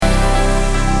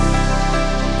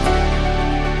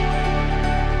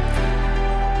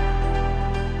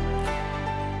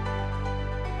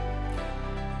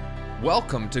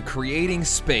welcome to Creating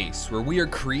Space, where we are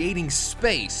creating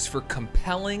space for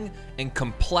compelling and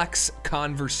complex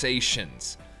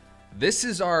conversations. This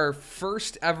is our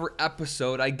first ever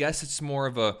episode. I guess it's more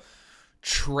of a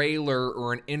trailer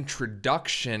or an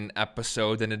introduction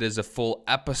episode than it is a full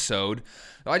episode.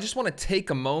 I just want to take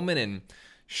a moment and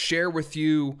share with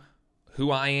you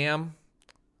who I am,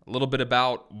 a little bit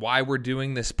about why we're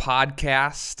doing this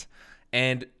podcast,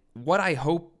 and what I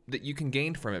hope that you can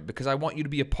gain from it, because I want you to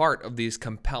be a part of these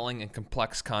compelling and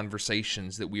complex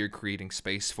conversations that we are creating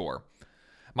space for.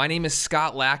 My name is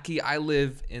Scott Lackey. I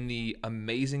live in the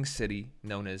amazing city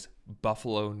known as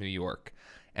Buffalo, New York,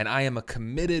 and I am a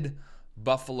committed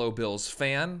Buffalo Bills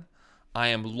fan. I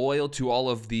am loyal to all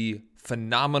of the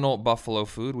phenomenal Buffalo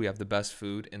food. We have the best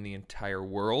food in the entire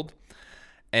world.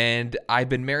 And I've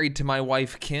been married to my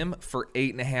wife, Kim, for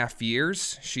 8.5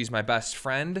 years. She's my best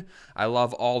friend. I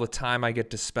love all the time I get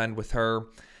to spend with her.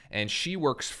 And she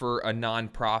works for a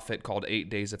nonprofit called 8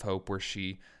 Days of Hope, where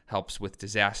she helps with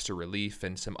disaster relief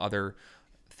and some other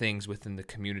things within the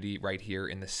community right here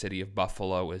in the city of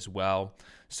Buffalo as well.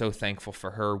 So thankful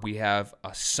for her. We have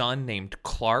a son named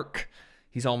Clark.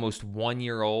 He's almost 1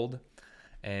 year old.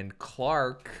 And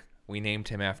Clark, we named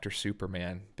him after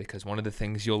Superman, because one of the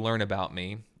things you'll learn about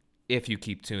me, if you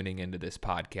keep tuning into this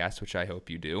podcast, which I hope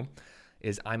you do,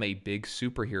 is I'm a big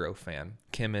superhero fan.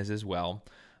 Kim is as well.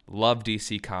 Love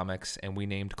DC Comics, and we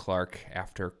named Clark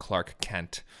after Clark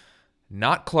Kent.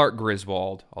 Not Clark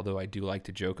Griswold, although I do like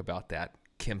to joke about that.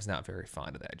 Kim's not very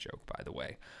fond of that joke, by the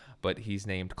way. But he's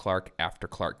named Clark after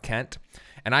Clark Kent.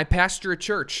 And I pastor a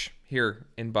church here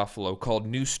in Buffalo called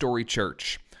New Story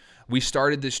Church. We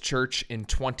started this church in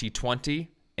 2020,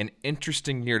 an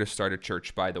interesting year to start a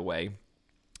church, by the way.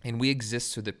 And we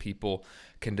exist so that people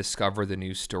can discover the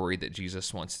new story that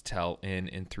Jesus wants to tell in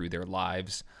and through their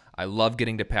lives. I love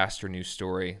getting to pastor New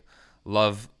Story.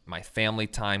 Love my family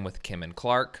time with Kim and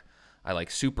Clark. I like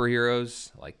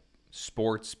superheroes, I like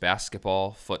sports,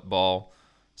 basketball, football.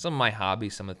 Some of my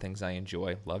hobbies, some of the things I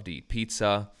enjoy. Love to eat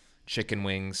pizza, chicken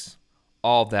wings,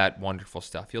 all that wonderful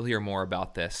stuff. You'll hear more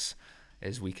about this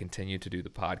as we continue to do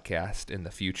the podcast in the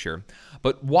future.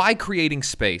 But why creating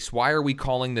space? Why are we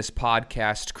calling this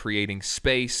podcast Creating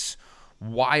Space?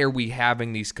 Why are we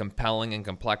having these compelling and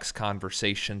complex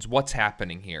conversations? What's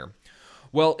happening here?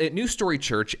 Well, at New Story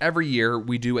Church, every year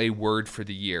we do a word for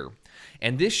the year.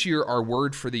 And this year, our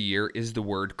word for the year is the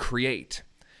word create.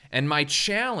 And my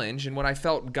challenge, and what I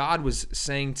felt God was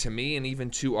saying to me and even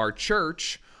to our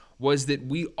church, was that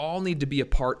we all need to be a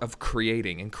part of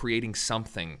creating and creating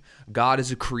something. God as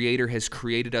a creator has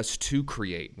created us to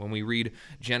create. When we read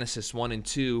Genesis 1 and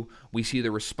 2, we see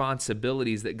the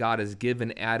responsibilities that God has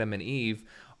given Adam and Eve.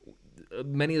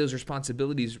 Many of those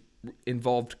responsibilities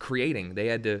involved creating. They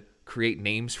had to create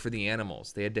names for the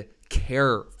animals. They had to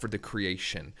care for the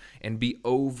creation and be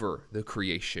over the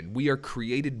creation. We are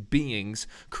created beings,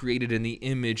 created in the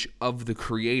image of the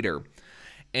Creator.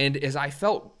 And as I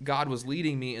felt God was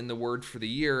leading me in the word for the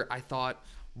year, I thought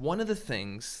one of the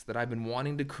things that I've been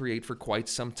wanting to create for quite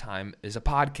some time is a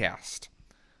podcast,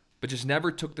 but just never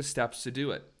took the steps to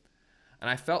do it. And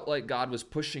I felt like God was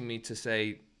pushing me to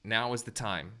say, now is the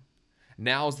time.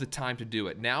 Now is the time to do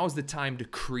it. Now is the time to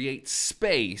create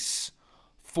space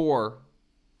for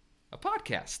a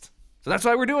podcast. So that's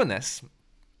why we're doing this.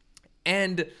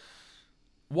 And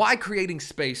why creating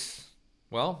space?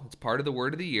 Well, it's part of the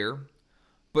word of the year.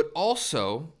 But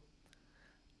also,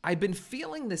 I've been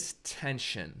feeling this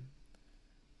tension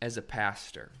as a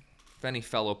pastor. If any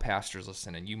fellow pastors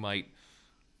listening, you might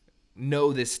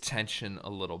know this tension a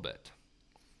little bit.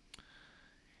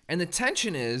 And the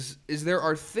tension is there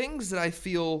are things that I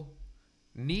feel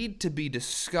need to be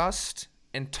discussed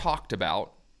and talked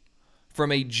about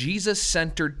from a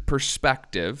Jesus-centered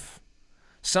perspective,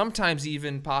 sometimes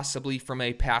even possibly from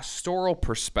a pastoral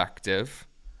perspective.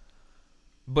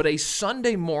 But a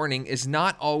Sunday morning is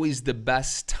not always the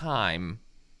best time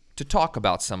to talk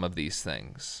about some of these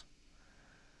things.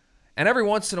 And every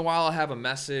once in a while I'll have a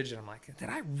message and I'm like, did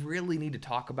I really need to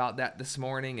talk about that this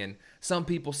morning? And some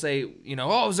people say,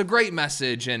 oh, it was a great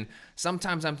message. And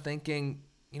sometimes I'm thinking,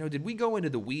 did we go into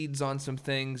the weeds on some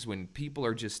things when people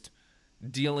are just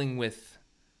dealing with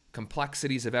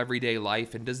complexities of everyday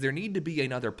life? And does there need to be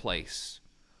another place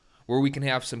where we can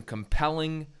have some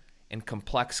compelling and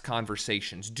complex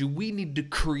conversations? Do we need to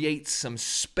create some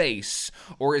space,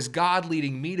 or is God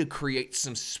leading me to create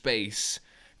some space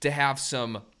to have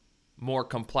some more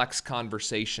complex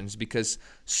conversations? Because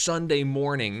Sunday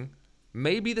morning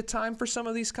may be the time for some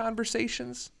of these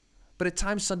conversations, but at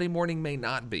times Sunday morning may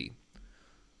not be.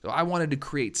 So I wanted to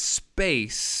create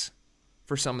space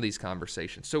for some of these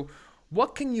conversations. So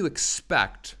what can you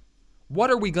expect what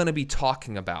are we going to be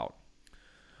talking about?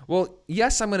 Well,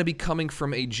 yes, I'm going to be coming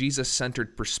from a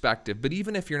Jesus-centered perspective, but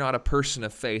even if you're not a person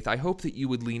of faith, I hope that you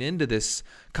would lean into this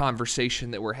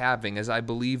conversation that we're having, as I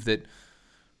believe that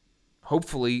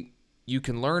hopefully you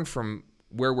can learn from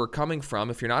where we're coming from.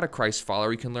 If you're not a Christ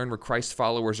follower, you can learn where Christ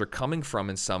followers are coming from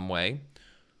in some way.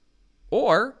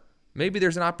 Or maybe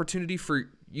there's an opportunity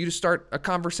for you to start a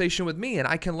conversation with me, and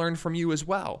I can learn from you as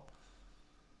well.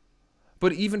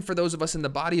 But even for those of us in the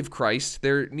body of Christ,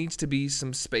 there needs to be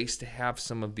some space to have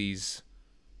some of these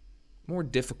more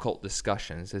difficult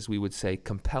discussions, as we would say,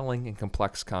 compelling and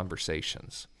complex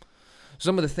conversations.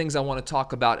 Some of the things I want to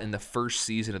talk about in the first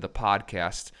season of the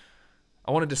podcast,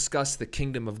 I want to discuss the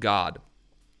kingdom of God.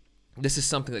 This is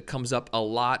something that comes up a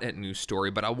lot at New Story,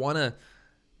 but I want to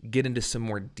get into some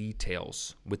more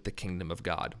details with the kingdom of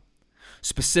God,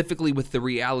 specifically with the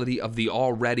reality of the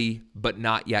already but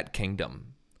not yet kingdom.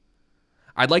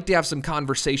 I'd like to have some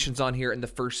conversations on here in the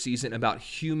first season about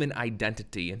human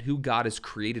identity and who God has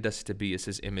created us to be as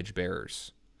his image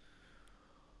bearers.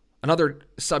 Another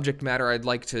subject matter I'd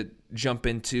like to jump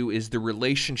into is the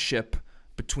relationship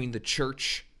between the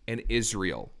church and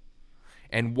Israel.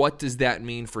 And what does that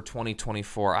mean for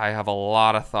 2024? I have a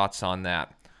lot of thoughts on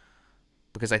that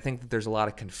because I think that there's a lot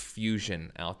of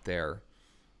confusion out there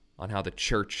on how the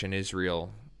church and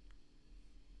Israel,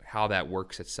 how that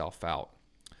works itself out.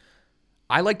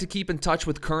 I like to keep in touch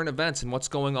with current events and what's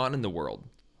going on in the world.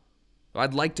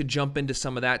 I'd like to jump into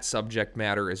some of that subject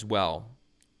matter as well.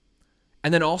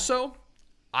 And then also,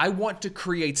 I want to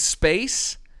create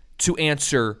space to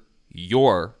answer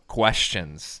your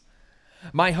questions.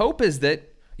 My hope is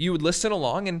that you would listen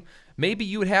along and maybe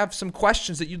you would have some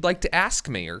questions that you'd like to ask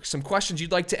me, or some questions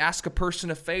you'd like to ask a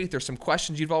person of faith, or some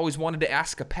questions you've always wanted to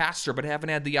ask a pastor but haven't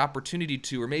had the opportunity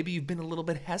to, or maybe you've been a little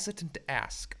bit hesitant to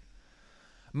ask.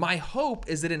 My hope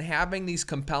is that in having these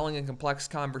compelling and complex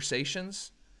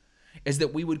conversations is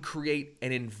that we would create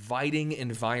an inviting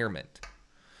environment.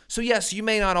 So yes, you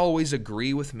may not always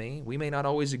agree with me. We may not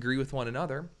always agree with one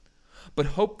another. But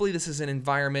hopefully this is an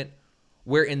environment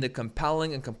where in the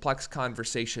compelling and complex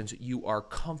conversations, you are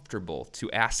comfortable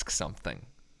to ask something.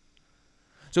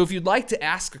 So if you'd like to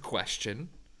ask a question,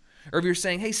 or if you're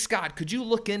saying, hey, Scott, could you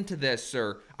look into this?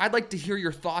 Or I'd like to hear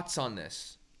your thoughts on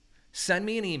this. Send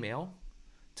me an email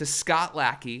to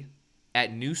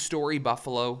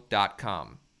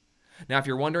scottlacke@newstorybuffalo.com. Now, if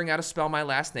you're wondering how to spell my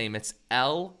last name, it's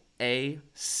Lackey.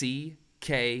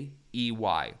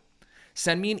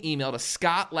 Send me an email to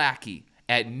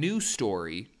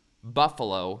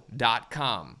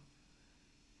scottlacke@newstorybuffalo.com.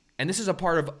 And this is a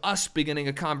part of us beginning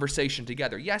a conversation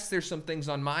together. Yes, there's some things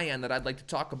on my end that I'd like to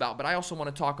talk about, but I also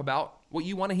want to talk about what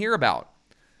you want to hear about.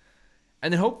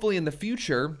 And then hopefully in the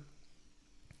future,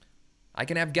 I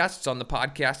can have guests on the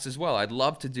podcast as well. I'd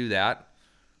love to do that.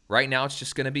 Right now, it's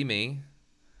just going to be me.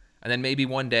 And then maybe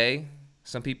one day,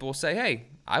 some people will say, hey,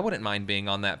 I wouldn't mind being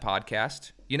on that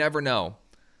podcast. You never know.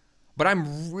 But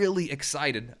I'm really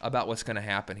excited about what's going to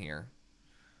happen here.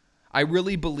 I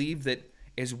really believe that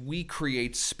as we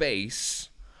create space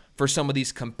for some of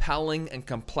these compelling and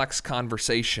complex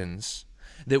conversations,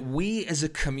 that we as a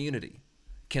community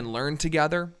can learn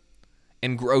together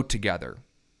and grow together.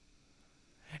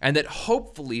 And that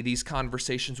hopefully these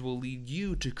conversations will lead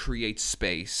you to create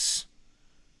space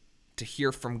to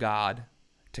hear from God,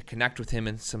 to connect with him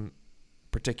in some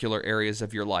particular areas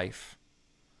of your life,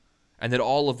 and that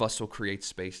all of us will create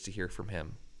space to hear from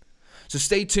him. So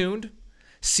stay tuned.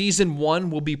 Season 1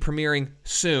 will be premiering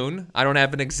soon. I don't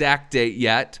have an exact date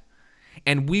yet.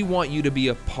 And we want you to be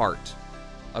a part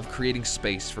of creating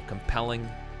space for compelling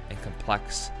and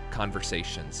complex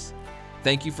conversations.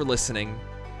 Thank you for listening.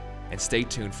 And stay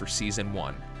tuned for Season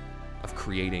 1 of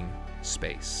Creating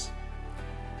Space.